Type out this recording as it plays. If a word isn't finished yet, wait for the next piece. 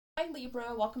Hi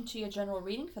Libra, welcome to your general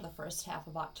reading for the first half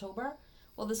of October.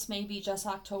 Well, this may be just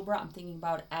October. I'm thinking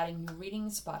about adding new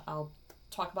readings, but I'll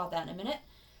talk about that in a minute.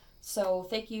 So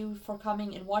thank you for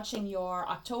coming and watching your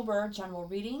October general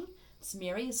reading. It's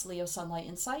Mary, it's Leo Sunlight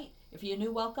Insight. If you're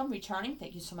new, welcome, returning,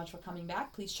 thank you so much for coming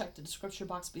back. Please check the description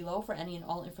box below for any and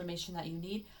all information that you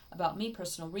need about me,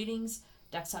 personal readings,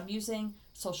 decks I'm using,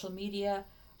 social media,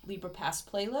 Libra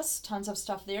past playlists, tons of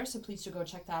stuff there, so please do go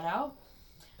check that out.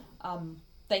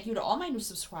 Thank you to all my new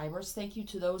subscribers. Thank you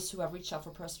to those who have reached out for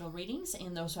personal readings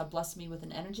and those who have blessed me with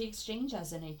an energy exchange,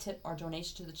 as in a tip or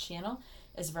donation to the channel,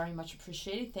 is very much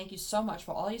appreciated. Thank you so much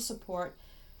for all your support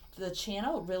to the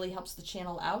channel. It really helps the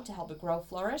channel out to help it grow,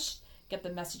 flourish, get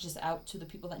the messages out to the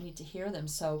people that need to hear them.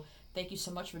 So thank you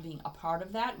so much for being a part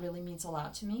of that. It really means a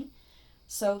lot to me.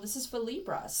 So this is for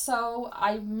Libra. So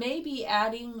I may be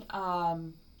adding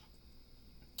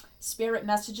spirit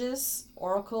messages,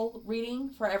 oracle reading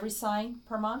for every sign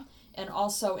per month, and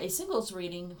also a singles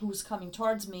reading, who's coming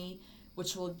towards me,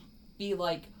 which will be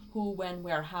like who, when,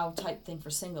 where, how type thing for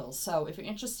singles. So if you're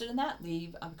interested in that,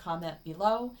 leave a comment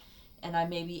below, and I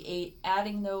may be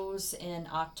adding those in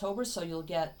October, so you'll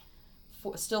get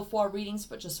still 4 readings,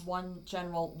 but just one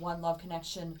general, one love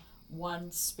connection,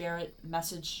 one spirit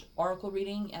message oracle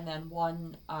reading, and then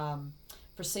one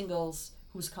for singles,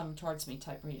 who's coming towards me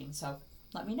type reading. So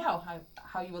let me know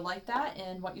how you would like that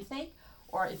and what you think.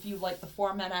 Or if you like the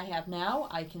format I have now,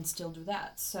 I can still do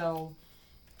that. So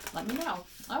let me know.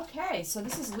 Okay, so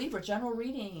this is Libra general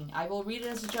reading. I will read it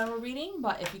as a general reading,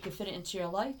 but if you could fit it into your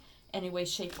life, any way,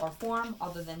 shape, or form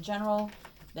other than general,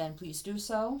 then please do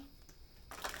so.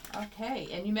 Okay,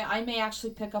 and I may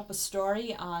actually pick up a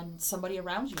story on somebody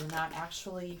around you, not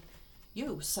actually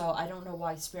you. So I don't know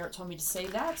why Spirit told me to say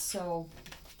that. So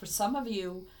for some of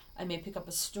you, I may pick up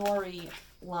a story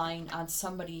line on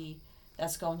somebody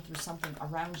that's going through something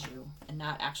around you, and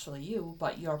not actually you,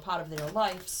 but you're a part of their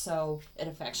life, so it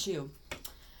affects you.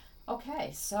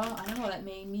 Okay, so I don't know, that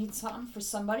may mean something for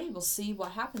somebody. We'll see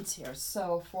what happens here.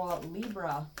 So for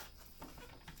Libra,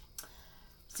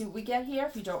 see what we get here.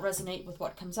 If you don't resonate with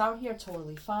what comes out here,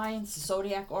 totally fine. It's a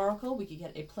Zodiac Oracle. We could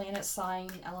get a planet, sign,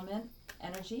 element,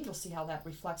 energy. We'll see how that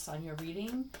reflects on your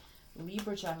reading.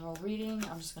 Libra general reading,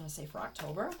 I'm just going to say for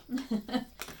October.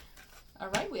 All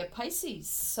right, we have Pisces.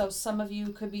 So some of you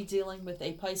could be dealing with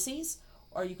a Pisces,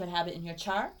 or you could have it in your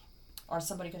chart, or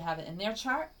somebody could have it in their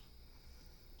chart.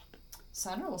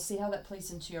 Sandra, we'll see how that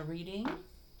plays into your reading.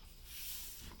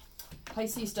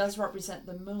 Pisces does represent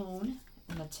the moon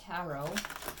in the tarot,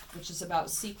 which is about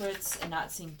secrets and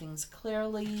not seeing things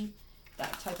clearly,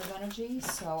 that type of energy.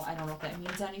 So I don't know if that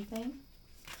means anything.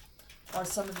 Or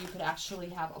some of you could actually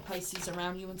have a Pisces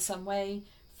around you in some way,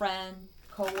 friend,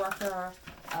 co-worker,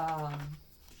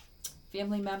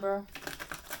 family member.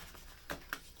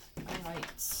 All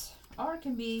right. Or it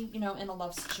can be, in a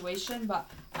love situation, but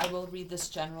I will read this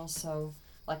general, so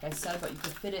like I said, but you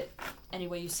could fit it any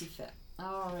way you see fit.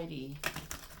 Alrighty.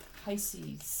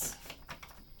 Pisces.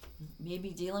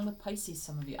 Maybe dealing with Pisces,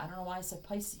 some of you. I don't know why I said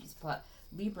Pisces, but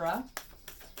Libra.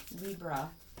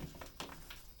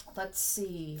 Let's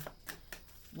see.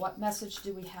 What message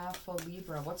do we have for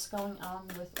Libra? What's going on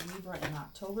with Libra in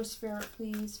October, Spirit,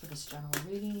 please, for this general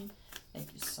reading? Thank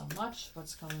you so much.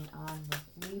 What's going on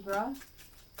with Libra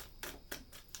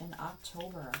in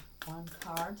October? One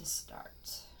card to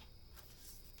start.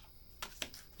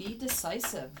 Be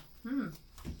decisive.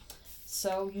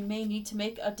 So you may need to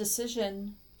make a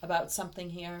decision about something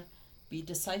here. Be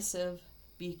decisive.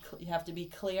 You have to be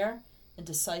clear and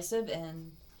decisive,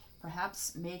 and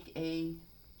perhaps make a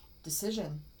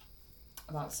decision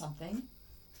about something.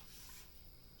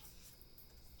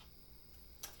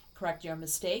 Correct your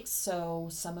mistakes. So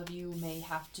some of you may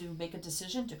have to make a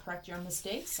decision to correct your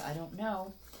mistakes. I don't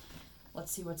know.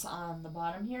 Let's see what's on the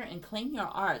bottom here. And claim your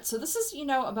art. So this is,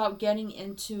 about getting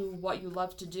into what you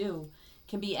love to do. It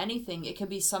can be anything. It can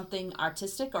be something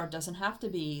artistic, or it doesn't have to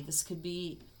be. This could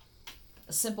be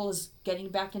as simple as getting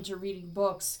back into reading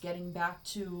books, getting back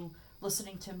to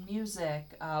listening to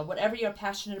music, whatever you're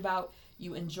passionate about,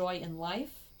 you enjoy in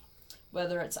life,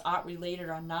 whether it's art related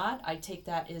or not. I take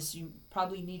that as you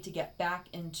probably need to get back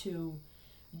into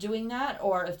doing that,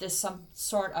 or if there's some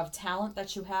sort of talent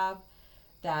that you have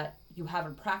that you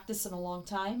haven't practiced in a long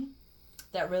time,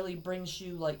 that really brings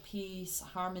you like peace,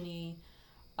 harmony,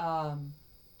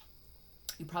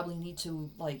 you probably need to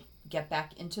get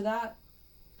back into that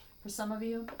for some of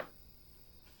you.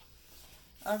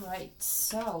 All right,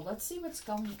 so let's see what's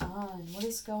going on. What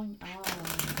is going on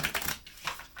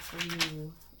for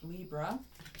you, Libra?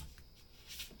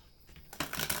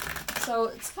 So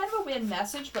it's kind of a weird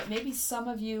message, but maybe some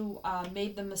of you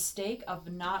made the mistake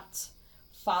of not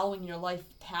following your life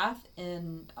path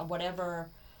in whatever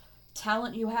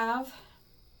talent you have.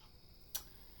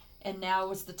 And now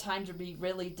is the time to be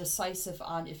really decisive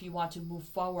on if you want to move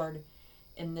forward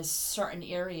in this certain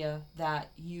area that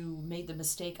you made the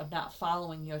mistake of not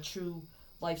following your true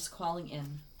life's calling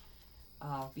in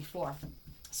before.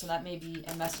 So that may be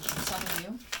a message for some of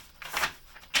you.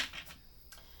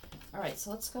 All right,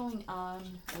 so let's going on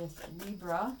with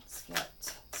Libra. Let's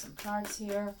get some cards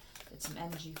here. Get some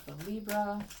energy for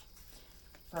Libra.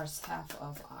 First half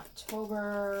of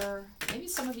October. Maybe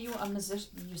some of you are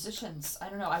musicians. I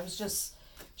don't know. I was just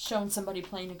showing somebody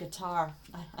playing a guitar.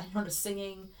 I don't know,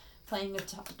 singing, playing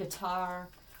a guitar,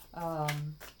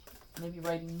 maybe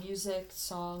writing music,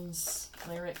 songs,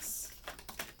 lyrics.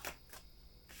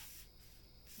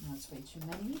 No, that's way too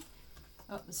many.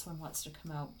 Oh, this one wants to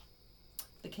come out.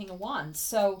 The King of Wands.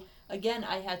 So, again,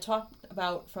 I had talked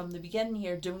about from the beginning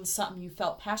here, doing something you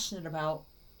felt passionate about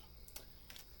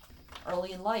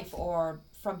early in life or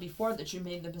from before that you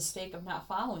made the mistake of not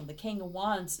following. The King of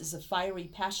Wands is a fiery,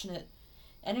 passionate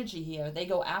energy here. They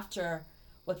go after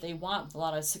what they want with a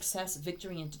lot of success,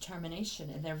 victory, and determination,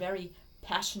 and they're very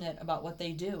passionate about what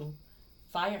they do.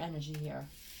 Fire energy here.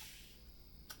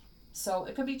 So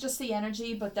it could be just the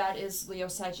energy, but that is Leo,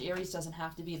 Sag, Aries. Doesn't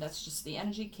have to be. That's just the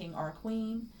energy, king or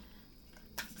queen.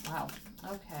 Wow.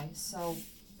 Okay, so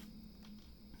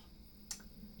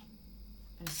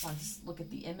I just want to look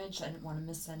at the image. I didn't want to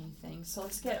miss anything. So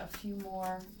let's get a few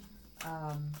more.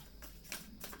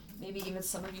 Maybe even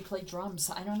some of you play drums.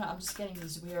 I don't know. I'm just getting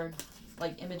these weird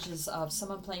like images of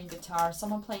someone playing guitar,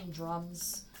 someone playing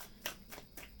drums.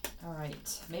 All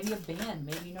right. Maybe a band.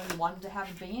 Maybe you wanted to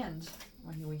have a band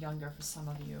when you were younger for some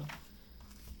of you.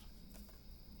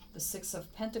 The Six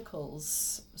of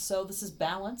Pentacles. So this is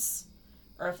balance,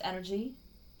 earth energy.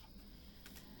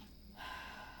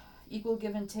 Equal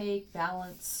give and take,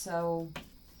 balance. So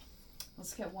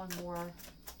let's get one more.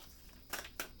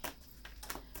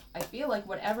 I feel like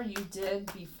whatever you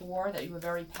did before that you were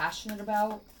very passionate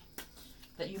about,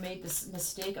 that you made this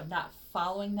mistake of not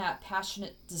following that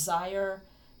passionate desire,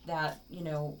 that,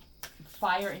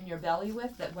 fire in your belly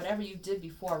with, that whatever you did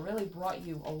before really brought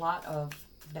you a lot of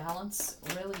balance,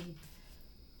 really,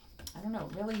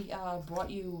 really brought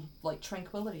you like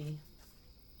tranquility.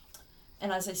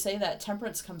 And as I say that,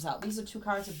 Temperance comes out. These are two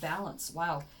cards of balance.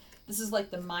 Wow. This is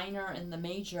like the minor and the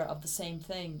major of the same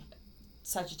thing.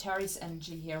 Sagittarius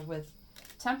energy here with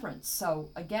Temperance. So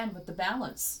again, with the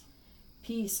balance,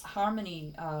 peace,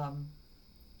 harmony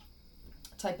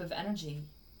type of energy,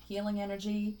 healing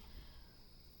energy.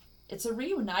 It's a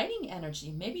reuniting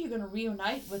energy. Maybe you're going to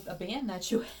reunite with a band that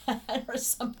you had or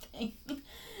something.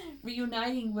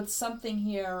 Reuniting with something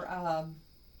here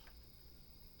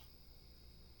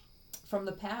from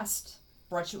the past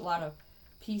brought you a lot of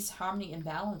peace, harmony, and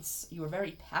balance. You were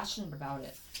very passionate about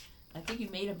it. I think you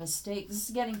made a mistake. This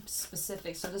is getting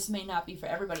specific, so this may not be for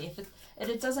everybody.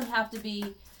 It doesn't have to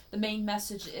be. The main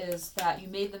message is that you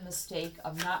made the mistake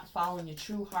of not following your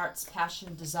true heart's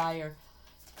passion, desire,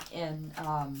 and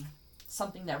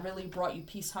something that really brought you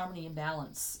peace, harmony, and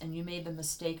balance. And you made the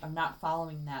mistake of not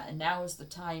following that. And now is the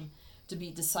time to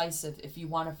be decisive if you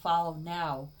want to follow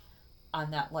now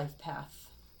on that life path.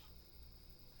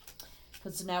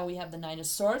 Because now we have the Nine of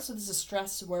Swords. So this is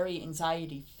stress, worry,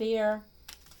 anxiety, fear.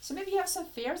 So maybe you have some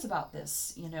fears about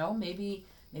this. Maybe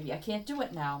I can't do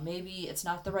it now. Maybe it's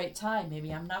not the right time.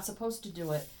 Maybe I'm not supposed to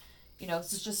do it.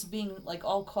 This is just being like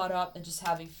all caught up and just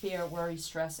having fear, worry,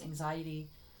 stress, anxiety.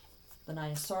 The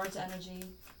Nine of Swords energy.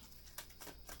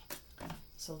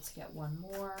 So let's get one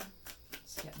more.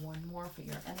 Let's get one more for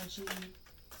your energy.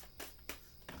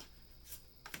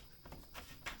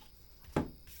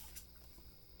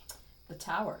 The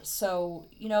Tower. So,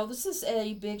 this is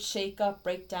a big shake-up,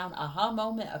 breakdown, aha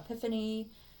moment, epiphany.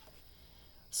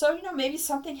 So, maybe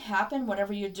something happened,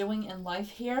 whatever you're doing in life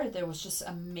here. There was just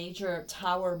a major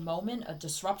tower moment, a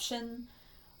disruption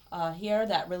here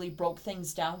that really broke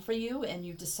things down for you. And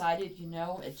you decided,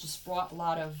 it just brought a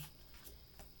lot of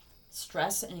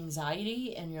stress and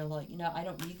anxiety. And you're like, I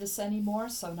don't need this anymore.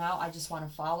 So now I just want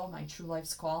to follow my true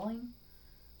life's calling.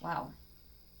 Wow.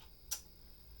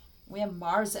 We have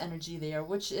Mars energy there,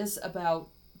 which is about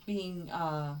being,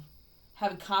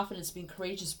 having confidence, being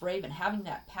courageous, brave, and having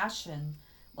that passion,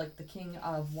 like the King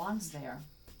of Wands there.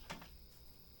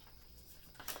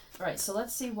 All right, so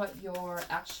let's see what your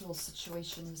actual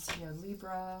situation is here,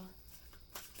 Libra.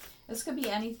 This could be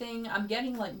anything. I'm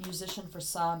getting like musician for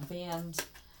some, band,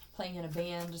 playing in a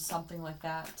band or something like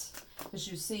that. Because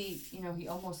you see, he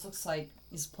almost looks like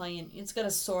he's playing, it's got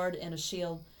a sword and a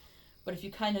shield. But if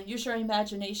you kind of use your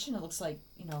imagination, it looks like,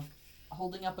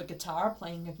 holding up a guitar,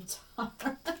 playing a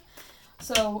guitar.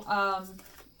 So,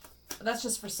 that's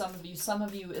just for some of you. Some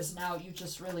of you is now you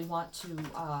just really want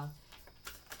to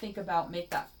think about, make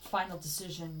that final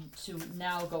decision to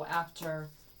now go after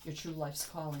your true life's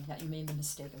calling that you made the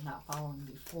mistake of not following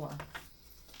before.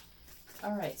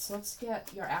 All right, so let's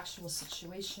get your actual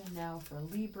situation now for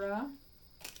Libra.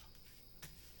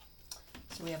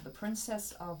 So we have the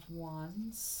Princess of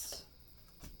Wands.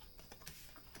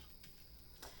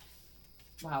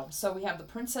 Wow, so we have the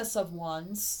Princess of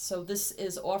Wands. So this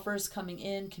is offers coming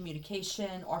in,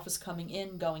 communication, offers coming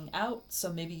in, going out.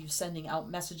 So maybe you're sending out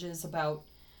messages about,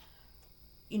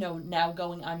 you know, now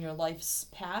going on your life's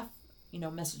path, you know,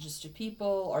 messages to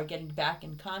people or getting back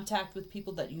in contact with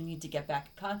people that you need to get back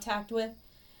in contact with.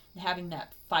 And having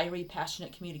that fiery,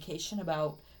 passionate communication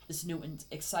about this new and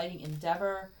exciting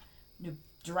endeavor, new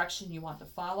direction you want to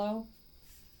follow.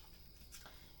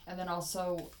 And then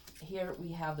also here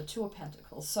we have the Two of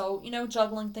Pentacles. So, you know,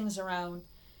 juggling things around,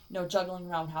 you know, juggling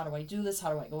around, how do I do this?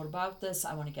 How do I go about this?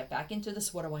 I want to get back into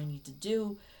this. What do I need to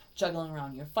do? Juggling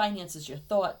around your finances, your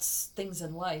thoughts, things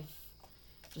in life.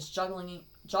 Just juggling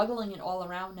it all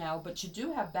around now. But you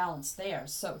do have balance there.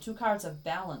 So 2 cards of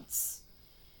balance.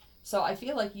 So I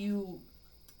feel like you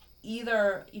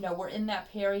either, you know, we're in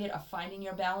that period of finding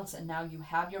your balance and now you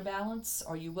have your balance,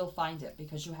 or you will find it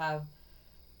because you have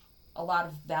a lot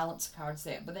of balance cards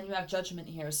there. But then you have Judgment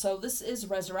here. So this is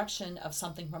resurrection of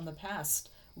something from the past.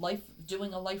 Life,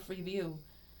 doing a life review.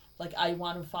 Like, I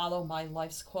want to follow my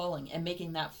life's calling and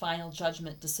making that final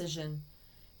judgment decision,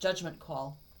 judgment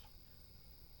call.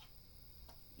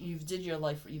 You did your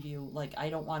life review. Like, I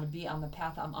don't want to be on the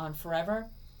path I'm on forever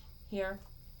here.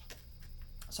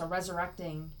 So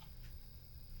resurrecting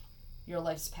your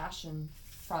life's passion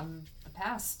from the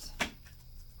past.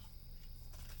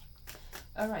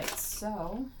 All right,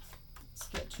 so let's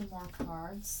get 2 more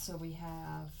cards. So we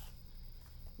have,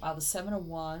 wow, the 7 of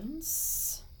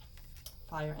Wands,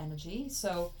 fire energy.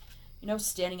 So, you know,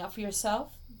 standing up for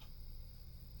yourself,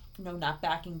 you know, not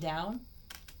backing down.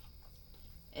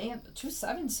 And 2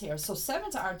 sevens here. So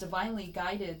 7s are divinely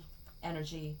guided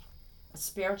energy, a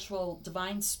spiritual,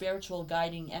 divine spiritual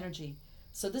guiding energy.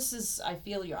 So this is, I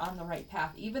feel you're on the right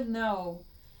path, even though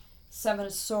 7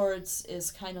 of Swords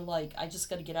is kind of like, I just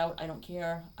got to get out. I don't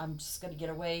care. I'm just going to get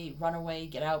away, run away,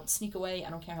 get out, sneak away. I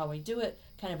don't care how I do it.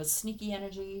 Kind of a sneaky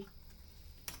energy.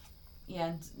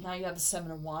 And now you have the 7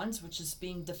 of Wands, which is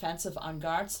being defensive, on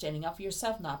guard, standing up for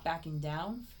yourself, not backing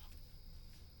down.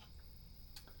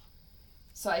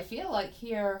 So I feel like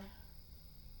here,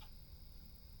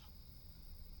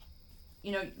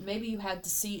 you know, maybe you had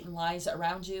deceit and lies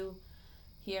around you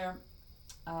here.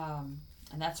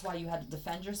 And that's why you had to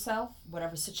defend yourself,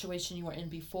 whatever situation you were in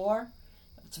before.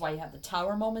 That's why you had the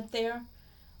Tower moment there.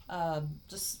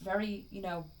 Just very, you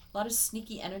know, a lot of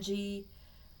sneaky energy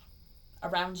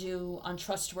around you,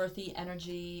 untrustworthy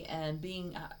energy, and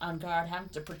being on guard, having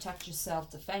to protect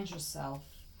yourself, defend yourself.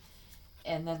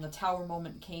 And then the Tower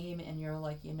moment came and you're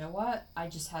like, you know what? I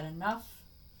just had enough.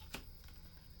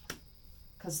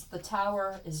 Because the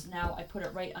Tower is now, I put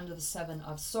it right under the 7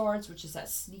 of Swords, which is that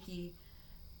sneaky,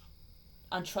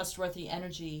 untrustworthy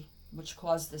energy which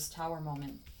caused this Tower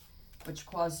moment, which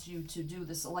caused you to do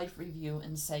this life review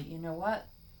and say, you know what,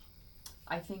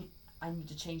 I think I need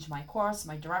to change my course,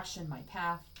 my direction, my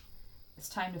path. It's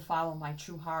time to follow my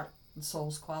true heart and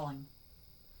soul's calling.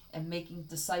 And making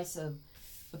decisive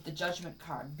with the Judgment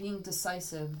card, being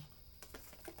decisive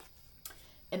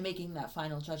and making that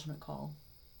final judgment call.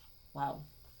 Wow.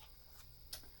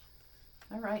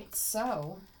 All right,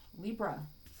 so Libra,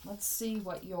 let's see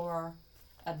what your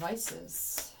advice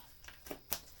is.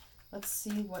 Let's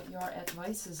see what your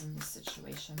advice is in this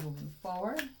situation moving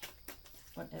forward.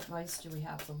 What advice do we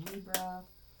have for Libra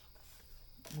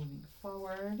moving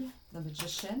forward? The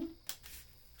Magician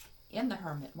and the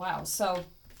Hermit. Wow, so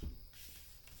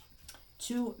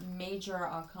 2 major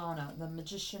arcana. The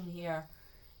Magician here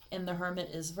and the Hermit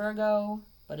is Virgo,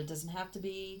 but it doesn't have to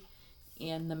be.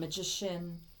 And the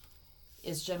Magician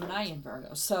is Gemini and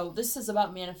Virgo. So this is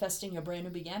about manifesting your brand new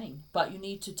beginning. But you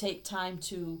need to take time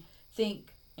to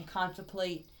think and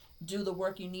contemplate, do the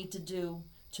work you need to do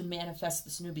to manifest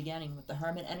this new beginning. With the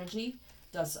Hermit energy,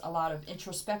 does a lot of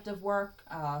introspective work,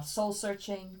 soul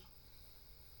searching,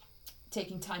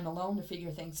 taking time alone to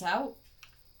figure things out.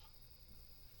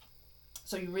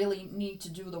 So you really need to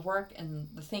do the work and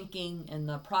the thinking and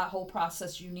the whole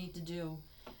process you need to do.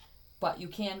 But you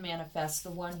can manifest. The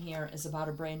one here is about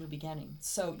a brand new beginning.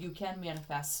 So you can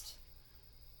manifest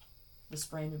this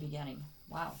brand new beginning.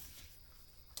 Wow.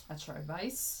 That's your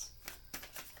advice.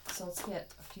 So let's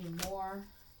get a few more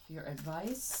for your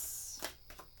advice.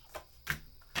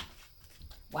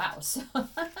 Wow. So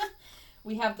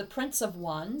We have the Prince of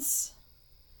Wands,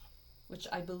 which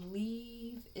I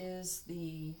believe is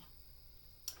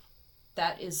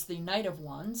that is the Knight of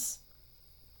Wands.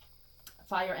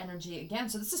 Fire energy again.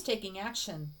 So this is taking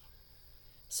action.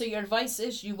 So your advice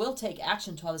is you will take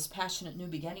action to all this passionate new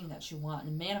beginning that you want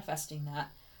and manifesting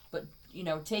that. But, you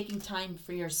know, taking time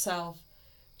for yourself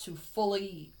to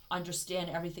fully understand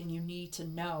everything you need to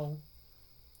know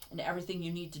and everything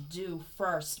you need to do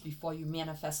first before you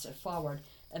manifest it forward.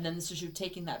 And then this is you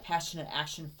taking that passionate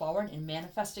action forward and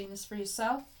manifesting this for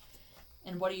yourself.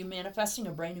 And what are you manifesting?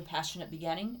 A brand new passionate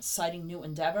beginning, citing new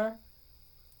endeavor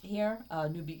here,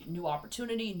 new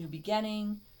opportunity, new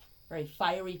beginning, very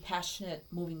fiery, passionate,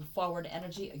 moving forward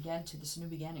energy again to this new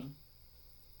beginning.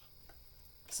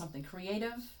 Something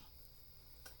creative.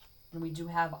 And we do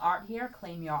have art here,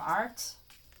 claim your art,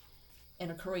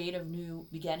 and a creative new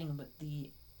beginning with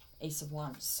the Ace of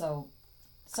Wands. So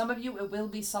some of you, it will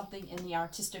be something in the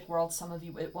artistic world. Some of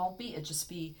you, it won't be. It just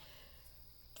be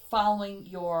following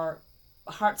your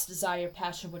heart's desire,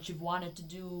 passion, what you've wanted to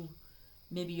do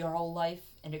maybe your whole life.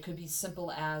 And it could be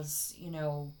simple as, you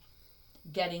know,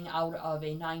 getting out of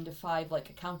a 9-to-5 like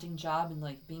accounting job and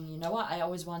like being, you know what, I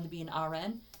always wanted to be an RN,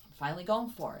 and finally going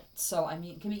for it. So, I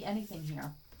mean, it can be anything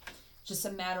here. Just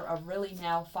a matter of really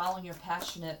now following your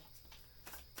passionate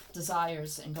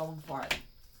desires and going for it.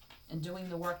 And doing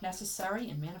the work necessary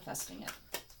and manifesting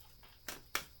it.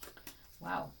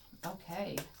 Wow.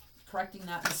 Okay. Correcting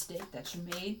that mistake that you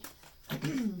made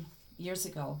years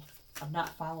ago of not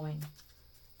following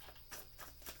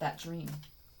that dream.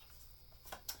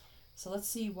 So let's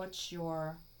see what's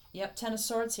your... Yep, Ten of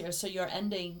Swords here. So you're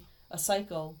ending a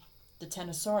cycle, the Ten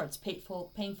of Swords.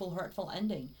 Painful, hurtful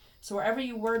ending. So wherever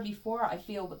you were before, I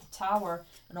feel with the Tower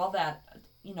and all that,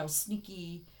 you know,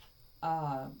 sneaky,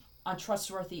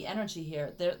 untrustworthy energy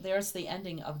here, there's the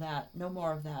ending of that. No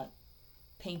more of that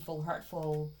painful,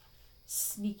 hurtful,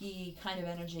 sneaky kind of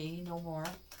energy. No more.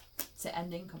 It's an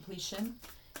ending, completion.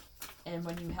 And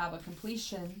when you have a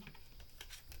completion,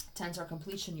 tens are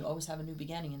completion, you always have a new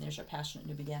beginning, and there's your passionate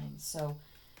new beginning. So,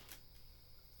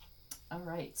 all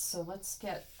right, so let's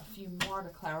get a few more to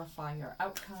clarify your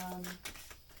outcome.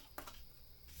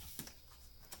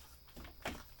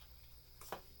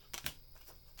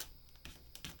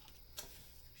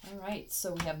 All right,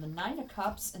 so we have the Nine of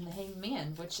Cups and the Hanged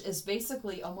Man, which is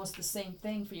basically almost the same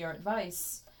thing for your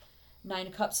advice. Nine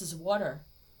of Cups is water,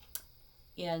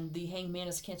 and the Hanged Man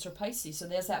is Cancer, Pisces. So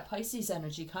there's that Pisces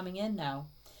energy coming in now.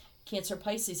 Cancer,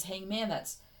 Pisces, Hanged Man,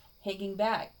 that's hanging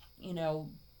back, you know,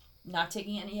 not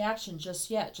taking any action just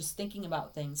yet, just thinking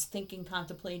about things, thinking,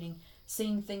 contemplating,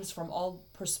 seeing things from all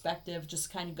perspective,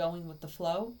 just kind of going with the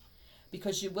flow,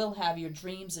 because you will have your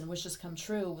dreams and wishes come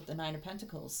true with the Nine of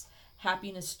Pentacles.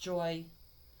 Happiness, joy,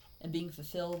 and being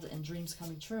fulfilled, and dreams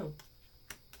coming true.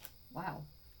 Wow.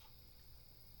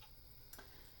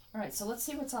 All right, so let's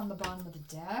see what's on the bottom of the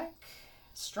deck.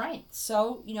 Strength.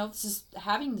 So, you know, this is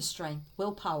having the strength,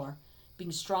 willpower,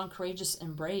 being strong, courageous,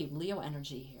 and brave. Leo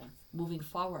energy here, moving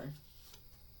forward.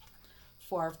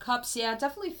 Four of Cups. Yeah,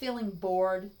 definitely feeling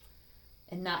bored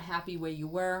and not happy where you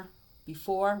were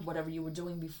before, whatever you were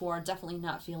doing before. Definitely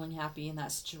not feeling happy in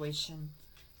that situation.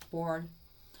 Bored.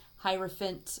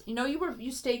 Hierophant, you know,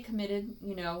 you stayed committed,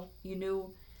 you know, you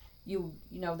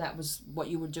know that was what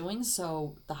you were doing.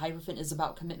 So the Hierophant is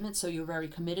about commitment, so you're very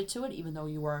committed to it, even though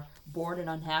you were bored and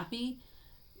unhappy.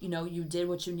 You know, you did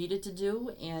what you needed to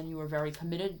do, and you were very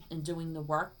committed in doing the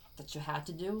work that you had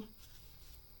to do.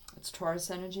 It's Taurus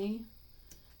energy.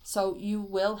 So you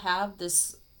will have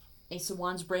this Ace of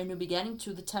Wands brand new beginning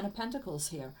to the Ten of Pentacles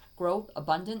here. Growth,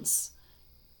 abundance,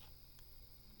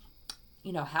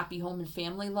 you know, happy home and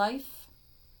family life,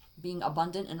 being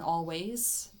abundant in all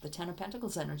ways. The Ten of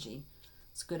Pentacles energy.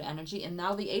 It's good energy. And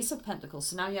now the Ace of Pentacles.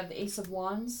 So now you have the Ace of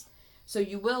Wands. So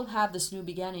you will have this new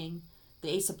beginning, the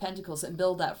Ace of Pentacles, and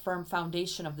build that firm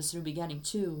foundation of this new beginning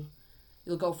too.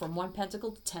 You'll go from 1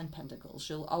 pentacle to 10 pentacles.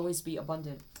 You'll always be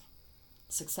abundant,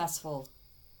 successful.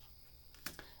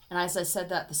 And as I said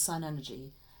that, the Sun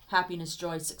energy. Happiness,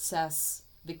 joy, success,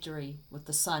 victory with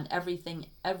the Sun. Everything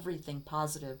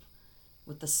positive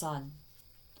with the Sun.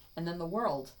 And then the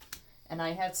World. And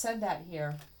I had said that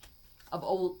here,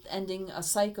 of ending a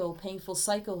cycle, painful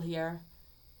cycle here,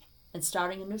 and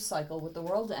starting a new cycle with the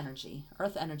World energy,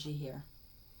 Earth energy here.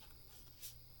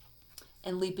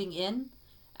 And leaping in,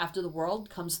 after the World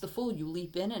comes the Fool. You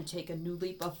leap in and take a new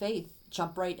leap of faith.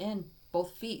 Jump right in,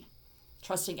 both feet.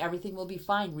 Trusting everything will be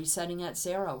fine, resetting at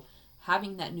zero,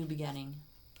 having that new beginning.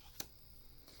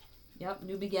 Yep,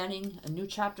 new beginning, a new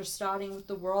chapter starting with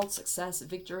the World, success,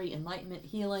 victory, enlightenment,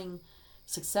 healing,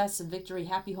 success and victory,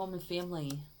 happy home and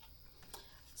family.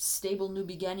 stable new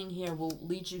beginning here will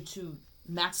lead you to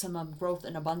maximum growth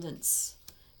and abundance.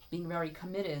 Being very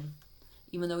committed.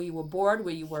 Even though you were bored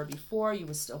where you were before, you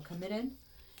were still committed.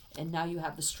 And now you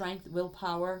have the strength,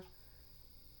 willpower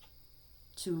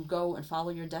to go and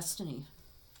follow your destiny.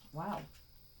 Wow.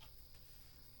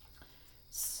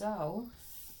 So,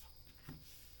 I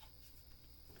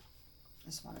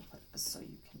just want to put this so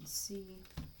you can see.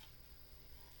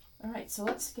 All right, so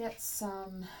let's get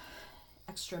some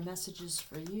extra messages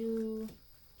for you.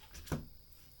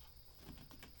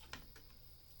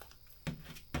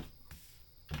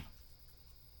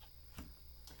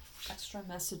 Extra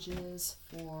messages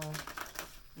for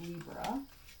Libra.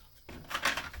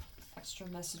 Extra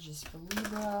messages for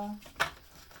Libra.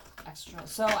 Extra.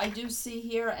 So I do see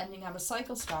here ending of a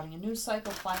cycle, starting a new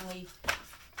cycle, finally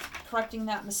correcting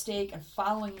that mistake and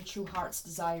following your true heart's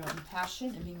desire and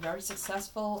passion and being very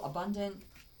successful, abundant,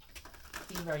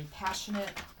 being very passionate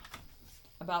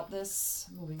about this,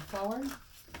 moving forward,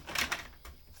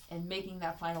 and making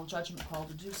that final judgment call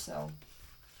to do so.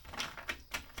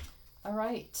 All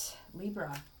right,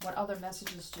 Libra. What other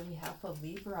messages do we have for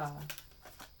Libra?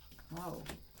 Whoa,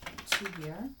 2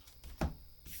 here.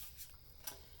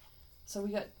 So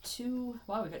we got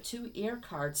two air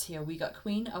cards here. We got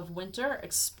Queen of Winter,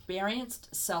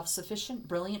 experienced, self-sufficient,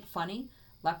 brilliant, funny.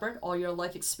 Leopard, all your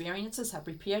life experiences have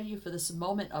prepared you for this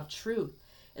moment of truth.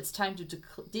 It's time to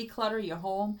declutter your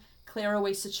home, clear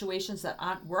away situations that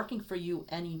aren't working for you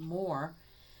anymore,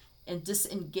 and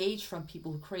disengage from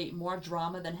people who create more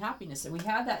drama than happiness. And we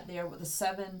had that there with the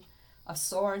 7 of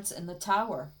Swords and the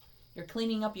Tower. You're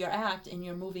cleaning up your act and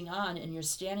you're moving on and you're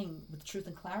standing with truth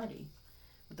and clarity.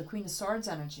 With the Queen of Swords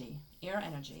energy, air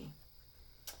energy.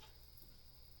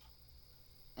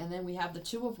 And then we have the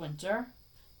 2 of Winter,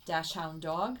 Dash Hound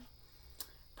Dog.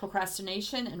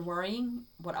 Procrastination and worrying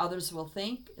what others will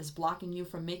think is blocking you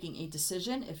from making a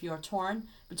decision. If you're torn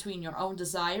between your own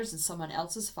desires and someone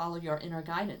else's, follow your inner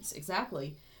guidance.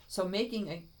 Exactly. So making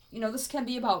a, this can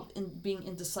be about being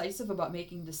indecisive about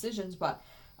making decisions, but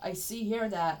I see here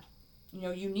that,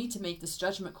 you need to make this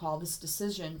judgment call, this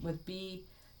decision with be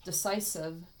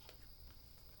decisive.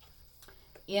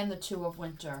 And the 2 of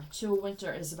Winter. 2 of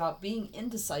Winter is about being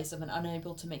indecisive and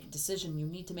unable to make a decision. You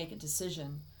need to make a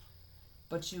decision.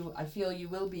 But I feel you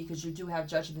will be, because you do have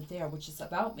judgment there, which is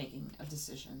about making a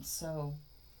decision. So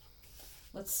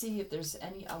let's see if there's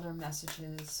any other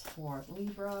messages for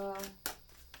Libra.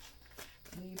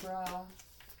 Libra.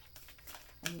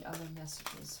 Any other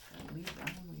messages for Libra?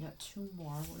 We got 2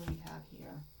 more. What do we have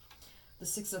here? The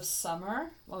 6 of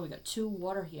Summer. Well, we got 2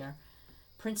 water here.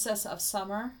 Princess of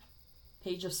Summer,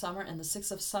 Page of Summer, and the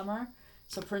 6 of Summer.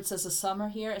 So Princess of Summer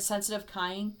here, a sensitive,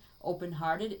 kind,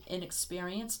 open-hearted,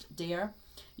 inexperienced, dare.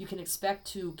 You can expect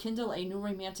to kindle a new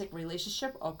romantic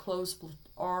relationship or close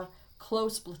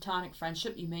platonic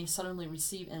friendship. You may suddenly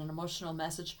receive an emotional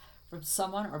message from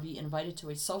someone or be invited to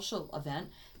a social event.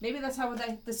 Maybe that's how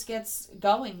this gets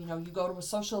going. You go to a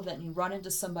social event and you run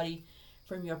into somebody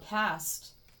from your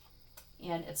past,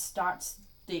 and it starts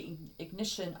the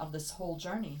ignition of this whole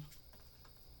journey.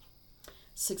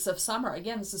 6 of Summer.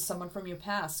 Again, this is someone from your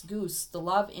past. Goose. The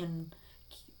love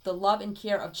and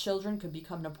care of children could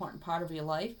become an important part of your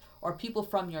life, or people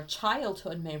from your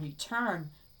childhood may return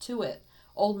to it.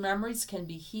 Old memories can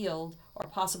be healed, or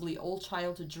possibly old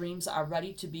childhood dreams are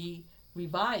ready to be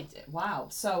revived. Wow.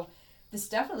 So this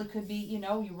definitely could be, you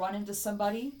run into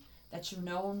somebody that you've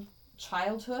known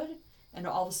childhood, and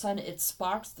all of a sudden it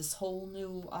sparks this whole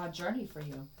new journey for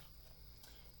you.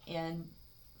 And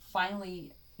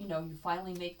finally, you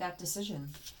finally make that decision.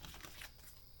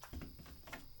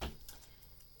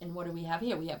 And what do we have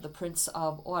here? We have the Prince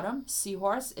of Autumn,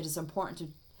 Seahorse. It is important to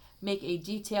make a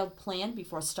detailed plan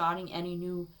before starting any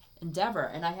new endeavor.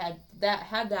 And I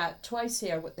had that twice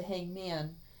here with the Hanged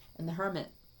Man and the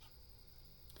Hermit.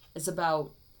 It's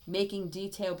about making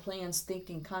detailed plans,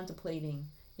 thinking, contemplating,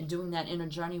 and doing that inner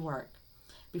journey work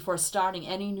before starting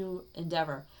any new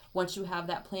endeavor. Once you have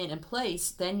that plan in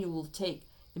place, then you will take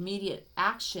immediate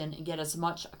action and get as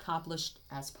much accomplished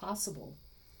as possible.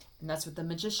 And that's with the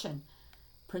Magician.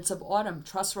 Prince of Autumn,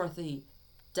 trustworthy,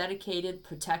 dedicated,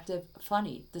 protective,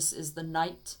 funny. This is the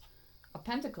Knight of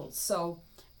Pentacles. So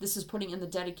this is putting in the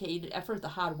dedicated effort, the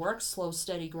hard work, slow,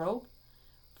 steady growth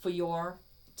for your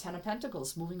 10 of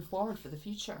Pentacles, moving forward for the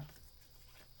future.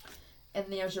 And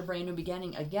there's your brand new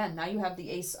beginning. Again, now you have the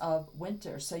Ace of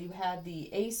Winter. So you had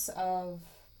the Ace of...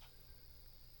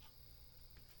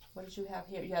 What did you have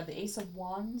here? You had the Ace of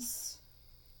Wands,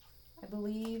 I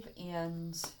believe,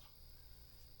 and...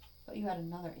 But you had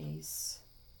another ace.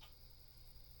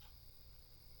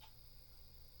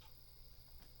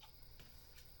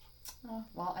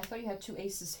 Well, I thought you had 2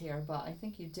 aces here, but I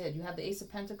think you did. You had the Ace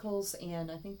of Pentacles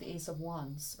and I think the Ace of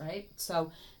Wands, right?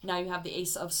 So now you have the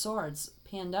Ace of Swords.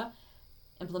 Panda,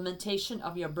 implementation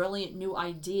of your brilliant new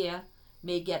idea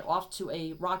may get off to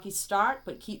a rocky start,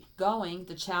 but keep going.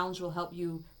 The challenge will help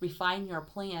you refine your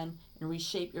plan and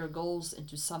reshape your goals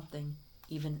into something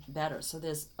even better. So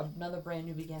there's another brand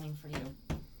new beginning for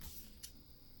you.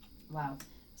 Wow.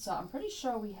 So I'm pretty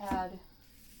sure we had,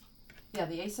 yeah,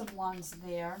 the Ace of Wands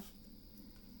there.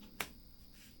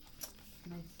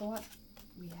 And I thought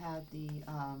we had the,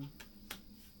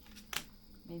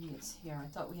 maybe it's here. I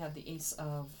thought we had the Ace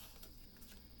of,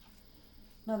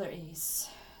 another ace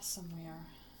somewhere.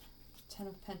 10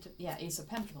 of Pentacles, yeah, Ace of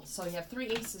Pentacles. So you have 3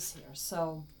 aces here.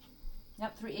 So,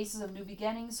 yep, 3 aces of new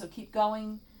beginnings. So keep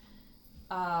going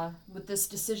with this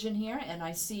decision here. And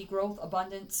I see growth,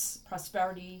 abundance,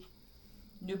 prosperity,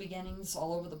 new beginnings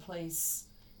all over the place,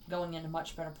 going in a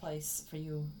much better place for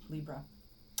you, Libra.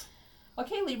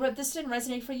 Okay, Libra, if this didn't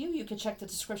resonate for you, you can check the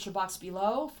description box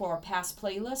below for a past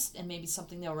playlist and maybe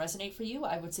something that will resonate for you.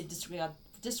 I would say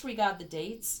disregard the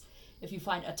dates. If you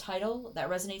find a title that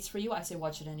resonates for you, I say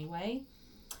watch it anyway.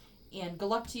 And good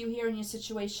luck to you here in your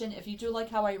situation. If you do like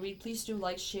how I read, please do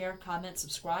like, share, comment,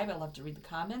 subscribe. I love to read the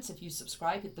comments. If you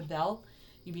subscribe, hit the bell.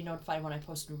 You'll be notified when I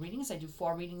post new readings. I do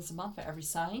 4 readings a month for every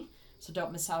sign, so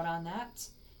don't miss out on that.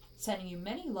 Sending you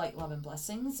many light, love, and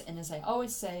blessings. And as I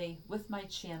always say with my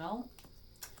channel,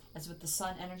 as with the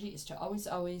sun energy, is to always,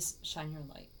 always shine your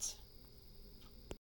light.